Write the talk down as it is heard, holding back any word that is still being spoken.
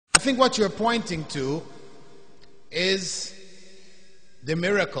think what you're pointing to is the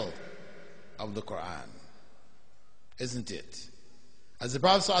miracle of the Qur'an, isn't it? As the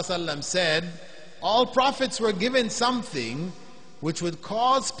Prophet ﷺ said, all prophets were given something which would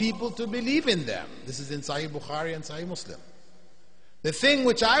cause people to believe in them. This is in Sahih Bukhari and Sahih Muslim. The thing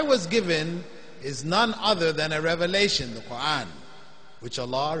which I was given is none other than a revelation, the Qur'an, which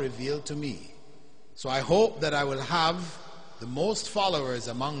Allah revealed to me. So I hope that I will have the most followers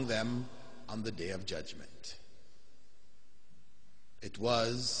among them on the Day of Judgment. It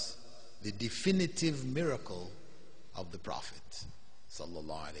was the definitive miracle of the Prophet sallallahu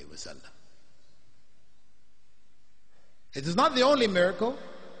alaihi wasallam. It is not the only miracle.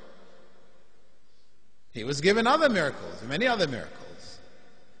 He was given other miracles, many other miracles.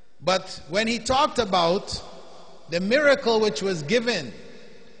 But when he talked about the miracle which was given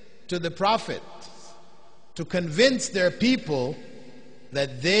to the Prophet to convince their people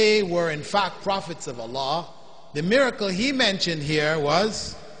that they were in fact prophets of Allah, the miracle he mentioned here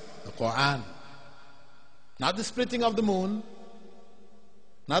was the Qur'an. Not the splitting of the moon,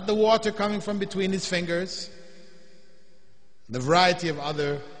 not the water coming from between his fingers, the variety of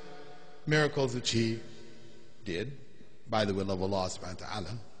other miracles which he did by the will of Allah subhanahu wa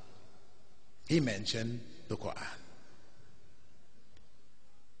ta'ala. He mentioned the Qur'an.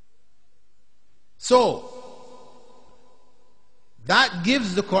 So that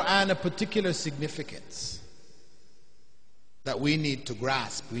gives the Qur'an a particular significance that we need to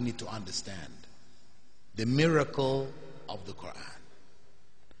grasp, we need to understand. The miracle of the Qur'an.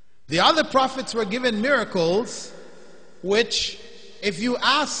 The other prophets were given miracles which, if you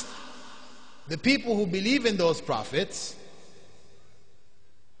ask the people who believe in those prophets,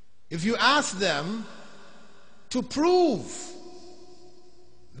 if you ask them to prove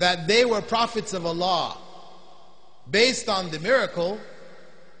that they were prophets of Allah based on the miracle,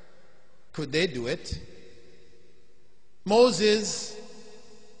 could they do it? Moses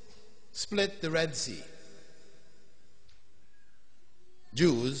split the Red Sea.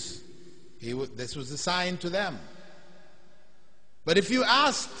 Jews, this was a sign to them. But if you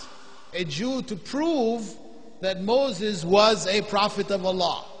asked a Jew to prove that Moses was a prophet of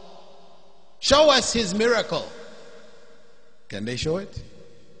Allah, show us his miracle, can they show it?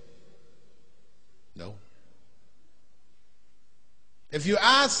 No. If you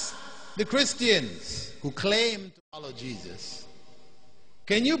ask the Christians who claim to follow Jesus,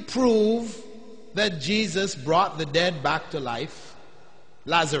 can you prove that Jesus brought the dead back to life?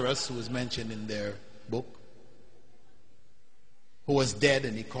 Lazarus, who was mentioned in their book, who was dead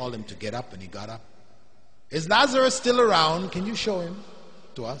and he called him to get up and he got up. Is Lazarus still around? Can you show him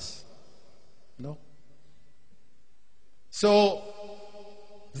to us? No. So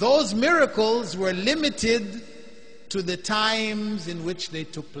those miracles were limited to the times in which they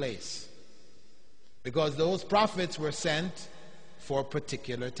took place, because those prophets were sent for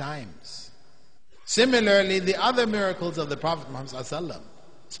particular times. Similarly, the other miracles of the Prophet Muhammad ﷺ,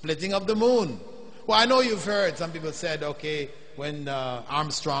 splitting of the moon. Well, I know you've heard, some people said, okay, when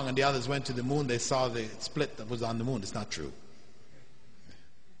Armstrong and the others went to the moon, they saw the split that was on the moon. It's not true.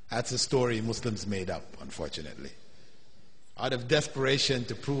 That's a story Muslims made up, unfortunately. Out of desperation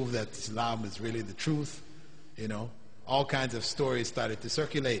to prove that Islam is really the truth, all kinds of stories started to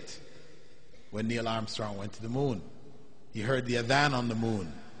circulate when Neil Armstrong went to the moon. He heard the adhan on the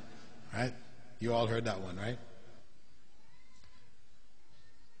moon, right? You all heard that one, right?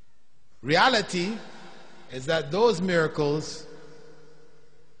 Reality is that those miracles,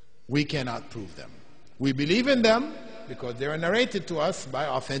 we cannot prove them. We believe in them because they are narrated to us by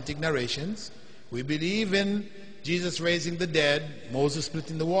authentic narrations. We believe in Jesus raising the dead, Moses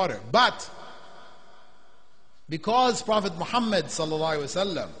splitting the water. But because Prophet Muhammad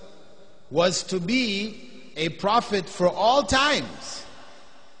ﷺ was to be a prophet for all times,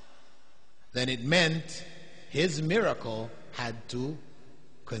 then it meant his miracle had to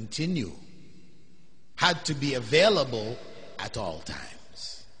continue, had to be available at all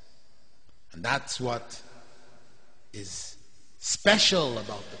times. And that's what is special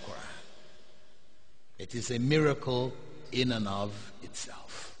about the Qur'an. It is a miracle in and of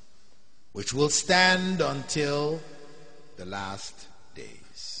itself, which will stand until the last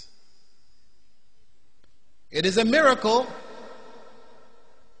days. It is a miracle,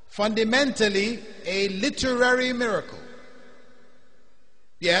 fundamentally a literary miracle.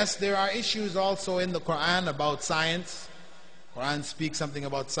 Yes, there are issues also in the Qur'an about science. Qur'an speaks something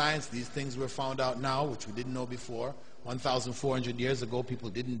about science. These things were found out now, which we didn't know before. 1,400 years ago, people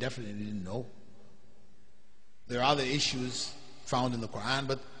definitely didn't know. There are other issues found in the Qur'an,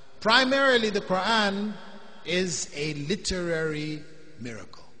 but primarily the Qur'an is a literary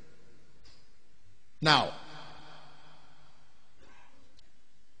miracle. Now,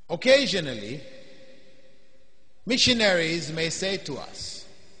 occasionally, missionaries may say to us,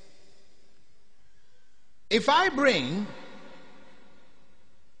 if I bring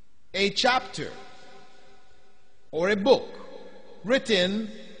a chapter or a book written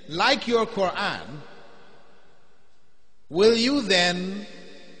like your Qur'an, will you then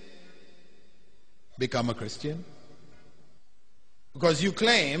become a Christian? Because you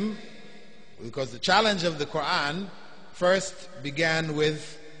claim, because the challenge of the Qur'an first began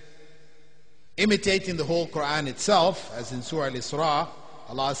with imitating the whole Qur'an itself, as in Surah Al-Isra,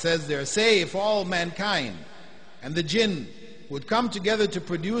 Allah says there, say if all mankind and the jinn would come together to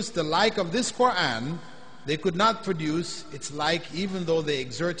produce the like of this Qur'an, they could not produce its like even though they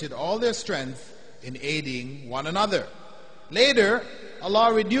exerted all their strength in aiding one another. Later,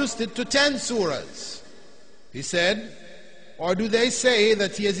 Allah reduced it to 10 surahs. He said, or do they say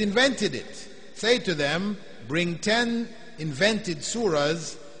that He has invented it? Say to them, bring 10 invented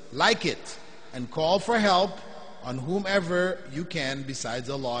surahs like it and call for help on whomever you can besides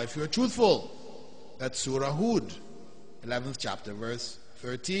Allah if you're truthful. That's Surah Hud, 11th chapter, verse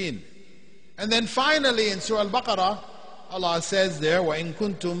 13. And then finally in Surah Al-Baqarah, Allah says there, وَإِن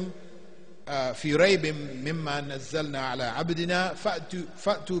كُنْتُمْ فِي رَيْبٍ مِمَّا نَزَّلْنَا عَلَىٰ عَبْدِنَا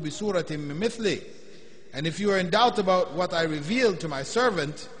فَأْتُوا بِسُورَةٍ مِّن مِثْلِهِ. And if you are in doubt about what I revealed to my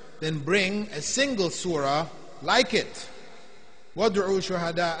servant, then bring a single surah like it.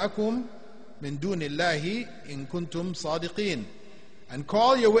 وَادْعُوا شُهَدَاءَكُمْ مِن دُونِ اللَّهِ إِن كُنْتُمْ صَادِقِينَ. And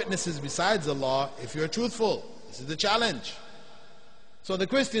call your witnesses besides Allah if you're truthful. This is the challenge. So the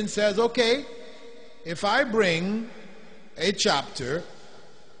Christian says, okay, if I bring a chapter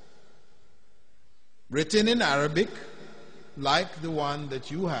written in Arabic like the one that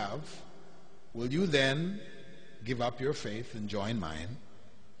you have, will you then give up your faith and join mine?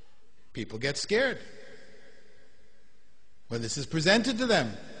 People get scared when this is presented to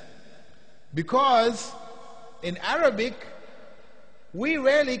them, because in Arabic we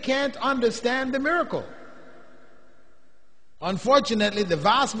really can't understand the miracle. Unfortunately, the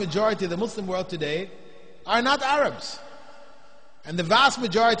vast majority of the Muslim world today are not Arabs, and the vast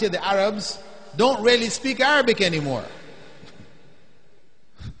majority of the Arabs don't really speak Arabic anymore.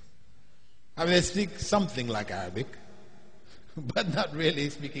 I mean, they speak something like Arabic, but not really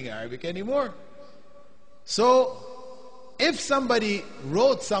speaking Arabic anymore. So, if somebody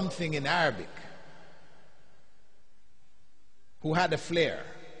wrote something in Arabic who had a flair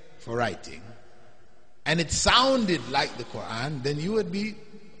for writing, and it sounded like the Qur'an, then you would be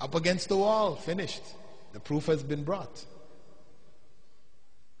up against the wall, finished. The proof has been brought.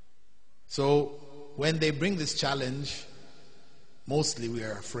 So, when they bring this challenge, mostly we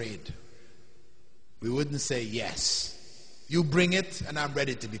are afraid. We wouldn't say, yes, you bring it and I'm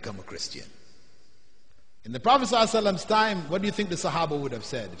ready to become a Christian. In the Prophet ﷺ's time, what do you think the Sahaba would have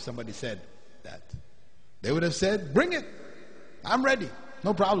said if somebody said that? They would have said, bring it, I'm ready,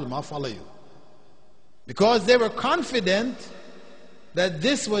 no problem, I'll follow you. Because they were confident that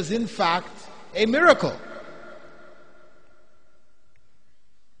this was in fact a miracle.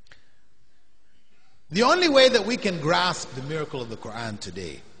 The only way that we can grasp the miracle of the Qur'an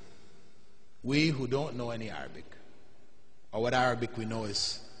today, we who don't know any Arabic, or what Arabic we know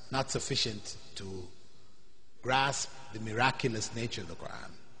is not sufficient to grasp the miraculous nature of the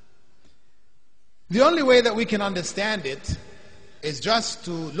Qur'an. The only way that we can understand it is just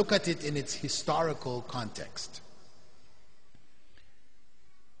to look at it in its historical context.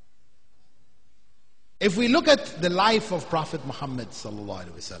 If we look at the life of Prophet Muhammad sallallahu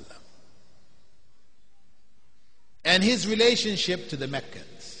alaihi wasallam and his relationship to the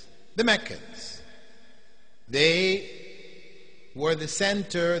Meccans, they were at the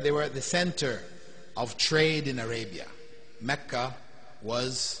center of trade in Arabia. Mecca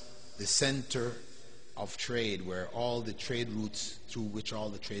was the center of trade, where all the trade routes, through which all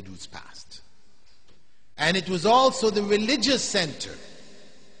the trade routes passed. And it was also the religious center.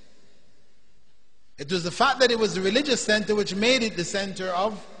 It was the fact that it was the religious center which made it the center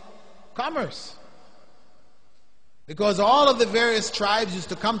of commerce. Because all of the various tribes used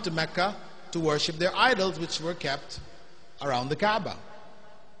to come to Mecca to worship their idols, which were kept around the Kaaba.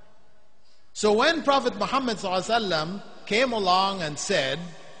 So when Prophet Muhammad ﷺ came along and said,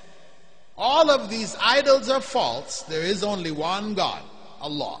 all of these idols are false, there is only one God,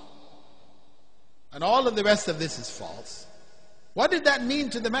 Allah, and all of the rest of this is false, what did that mean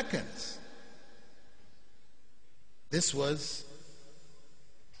to the Meccans? This was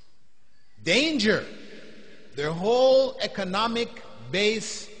danger. Their whole economic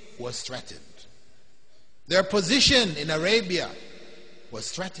base was threatened. Their position in Arabia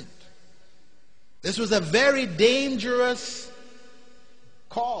was threatened. This was a very dangerous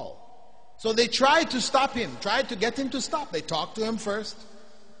call. So they tried to stop him, tried to get him to stop. They talked to him first.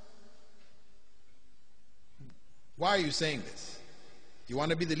 Why are you saying this? You want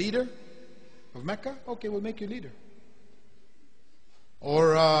to be the leader of Mecca? Okay, we'll make you leader.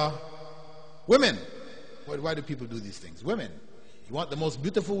 Or women. Why do people do these things? Women. You want the most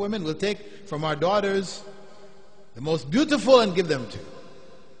beautiful women? We'll take from our daughters the most beautiful and give them to you.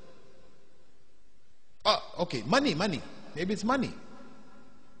 Oh, okay, money. Maybe it's money.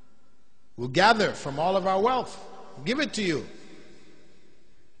 We'll gather from all of our wealth, give it to you.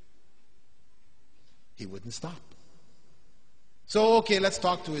 He wouldn't stop. So, okay, let's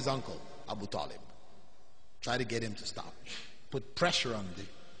talk to his uncle, Abu Talib. Try to get him to stop. Put pressure on the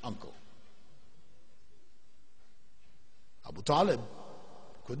uncle. Abu Talib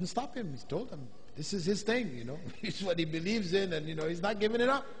couldn't stop him. He told him, this is his thing, It's what he believes in, and, he's not giving it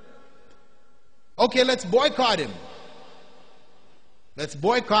up. Okay, let's boycott him. Let's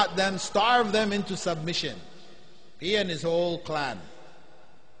boycott them, starve them into submission. He and his whole clan.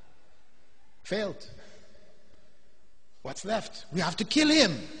 Failed. What's left? We have to kill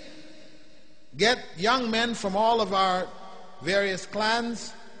him. Get young men from all of our various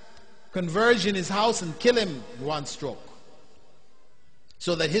clans, converge in his house and kill him in one stroke,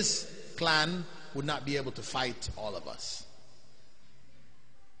 so that his clan would not be able to fight all of us.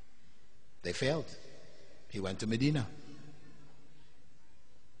 They failed. He went to Medina.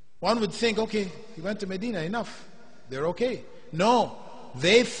 One would think, okay, he went to Medina, enough. They're okay. No,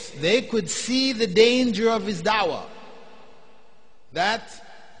 they could see the danger of his dawah. That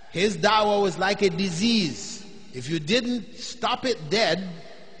his dawah was like a disease. If you didn't stop it dead,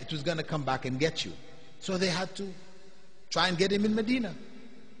 it was going to come back and get you. So they had to try and get him in Medina.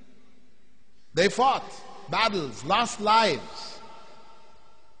 They fought battles, lost lives.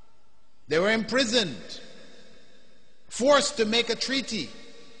 They were imprisoned, forced to make a treaty.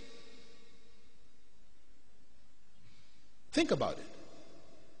 Think about it.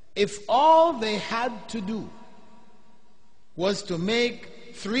 If all they had to do was to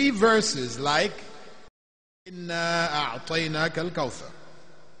make 3 verses like إِنَّا أَعْطَيْنَاكَ الْكَوْثَرَ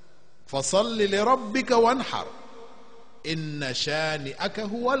فَصَلِّ لِرَبِّكَ وَانْحَرْ إِنَّ شَانِئَكَ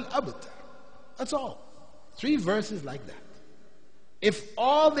هُوَ الْأَبْتَرُ. That's all. 3 verses like that. If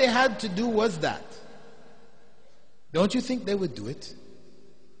all they had to do was that, don't you think they would do it?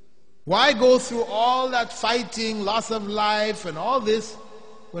 Why go through all that fighting, loss of life and all this,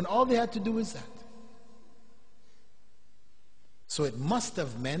 when all they had to do was that? So it must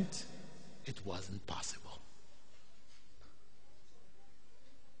have meant it wasn't possible.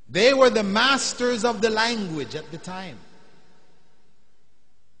 They were the masters of the language at the time.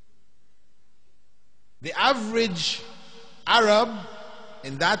 The average Arab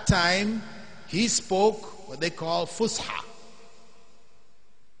in that time, he spoke what they call Fusha,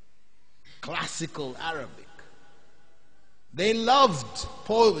 classical Arabic. They loved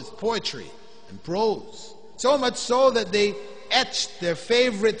poetry and prose, so much so that they etched their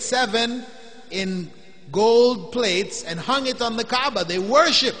favorite 7 in gold plates and hung it on the Kaaba. They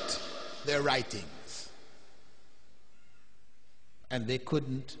worshipped their writings, and they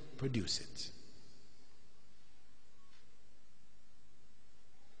couldn't produce it.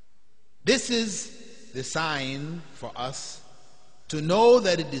 This is the sign for us to know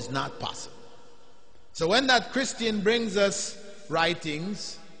that it is not possible. So when that Christian brings us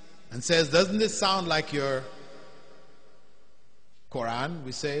writings and says, doesn't this sound like your Qur'an?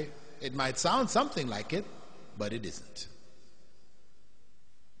 We say, it might sound something like it, but it isn't.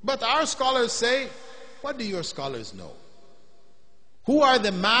 But our scholars say, what do your scholars know? Who are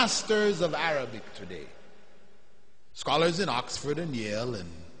the masters of Arabic today? Scholars in Oxford and Yale and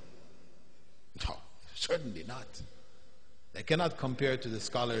no, certainly not. They cannot compare to the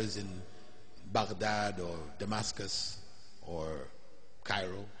scholars in Baghdad or Damascus or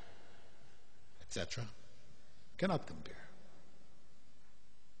Cairo, etc. Cannot compare.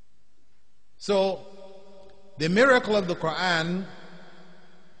 So, the miracle of the Qur'an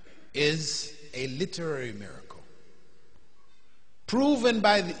is a literary miracle, proven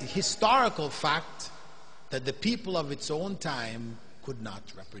by the historical fact that the people of its own time could not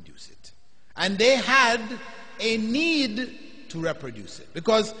reproduce it. And they had a need to reproduce it.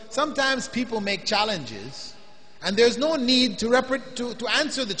 Because sometimes people make challenges and there's no need to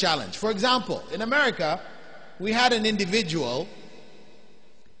answer the challenge. For example, in America, we had an individual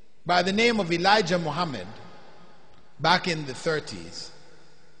by the name of Elijah Muhammad back in the 30s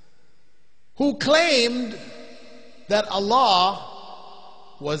who claimed that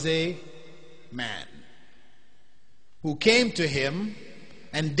Allah was a man who came to him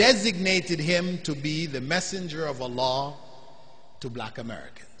and designated him to be the messenger of Allah to black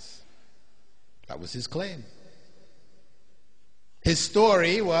Americans. That was his claim. His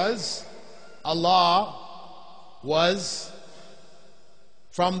story was Allah was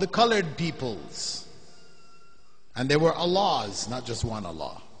from the colored peoples, and there were Allahs, not just one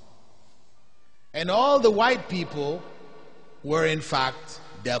Allah. And all the white people were in fact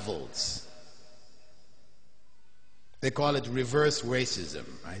devils. They call it reverse racism,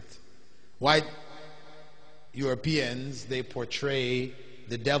 right? White Europeans, they portray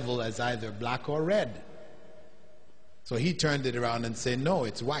the devil as either black or red. So he turned it around and said, no,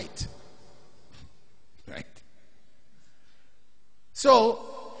 it's white. Right?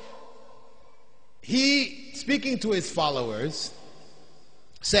 So he, speaking to his followers,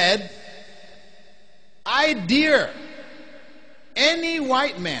 said, I dare any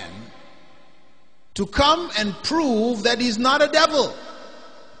white man to come and prove that he's not a devil.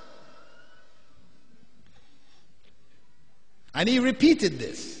 And he repeated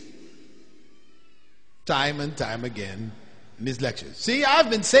this time and time again in his lectures. See, I've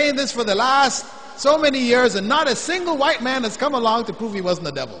been saying this for the last so many years, and not a single white man has come along to prove he wasn't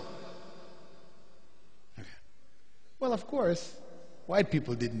a devil. Okay. Well, of course, white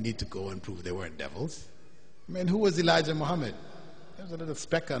people didn't need to go and prove they weren't devils. I mean, who was Elijah Muhammad? There was a little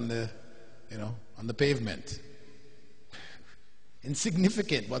speck on the, on the pavement.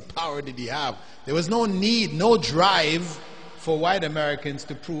 Insignificant. What power did he have? There was no need, no drive for white Americans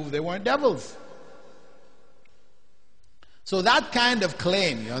to prove they weren't devils. So that kind of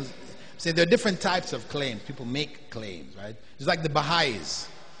claim, say there are different types of claims. People make claims, right? It's like the Baha'is.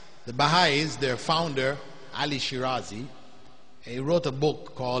 The Baha'is, their founder, Ali Shirazi, he wrote a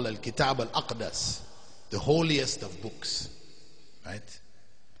book called Al-Kitab Al-Aqdas, the holiest of books, right?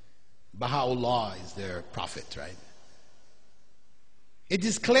 Baha'u'llah is their prophet, right? It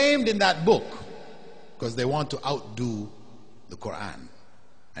is claimed in that book, because they want to outdo the Qur'an,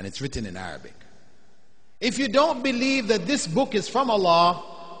 and it's written in Arabic. If you don't believe that this book is from Allah,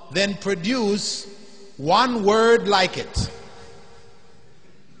 then produce one word like it.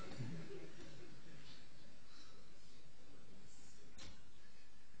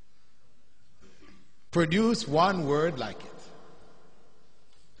 Produce one word like it.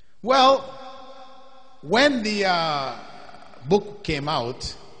 Well, when the book came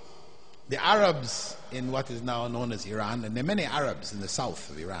out, the Arabs in what is now known as Iran, and there are many Arabs in the south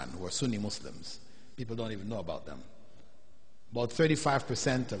of Iran who are Sunni Muslims. People don't even know about them. About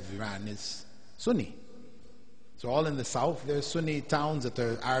 35% of Iran is Sunni. So all in the south, there are Sunni towns that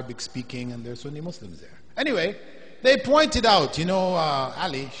are Arabic speaking, and there are Sunni Muslims there. Anyway, they pointed out,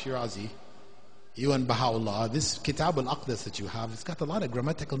 Ali Shirazi, you and Baha'u'llah, this Kitab al-Aqdas that you have, it's got a lot of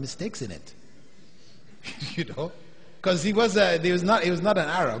grammatical mistakes in it. Because he was not an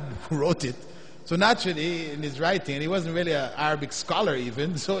Arab who wrote it. So naturally, in his writing, he wasn't really an Arabic scholar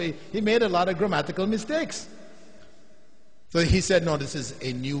even, so he made a lot of grammatical mistakes. So he said, no, this is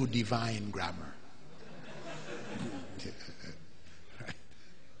a new divine grammar.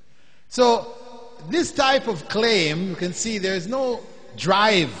 So this type of claim, you can see there's no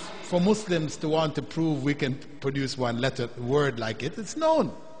drive for Muslims to want to prove we can produce one word like it. It's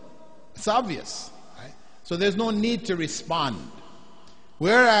known. It's obvious. Right? So there's no need to respond.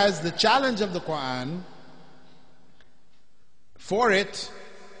 Whereas the challenge of the Qur'an, for it,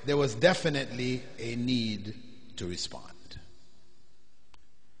 there was definitely a need to respond.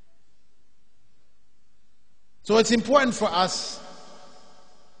 So it's important for us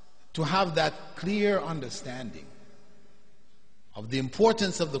to have that clear understanding of the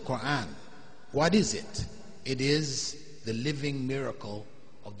importance of the Qur'an. What is it? It is the living miracle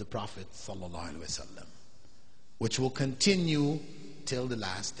of the Prophet ﷺ, which will continue till the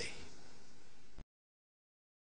last day.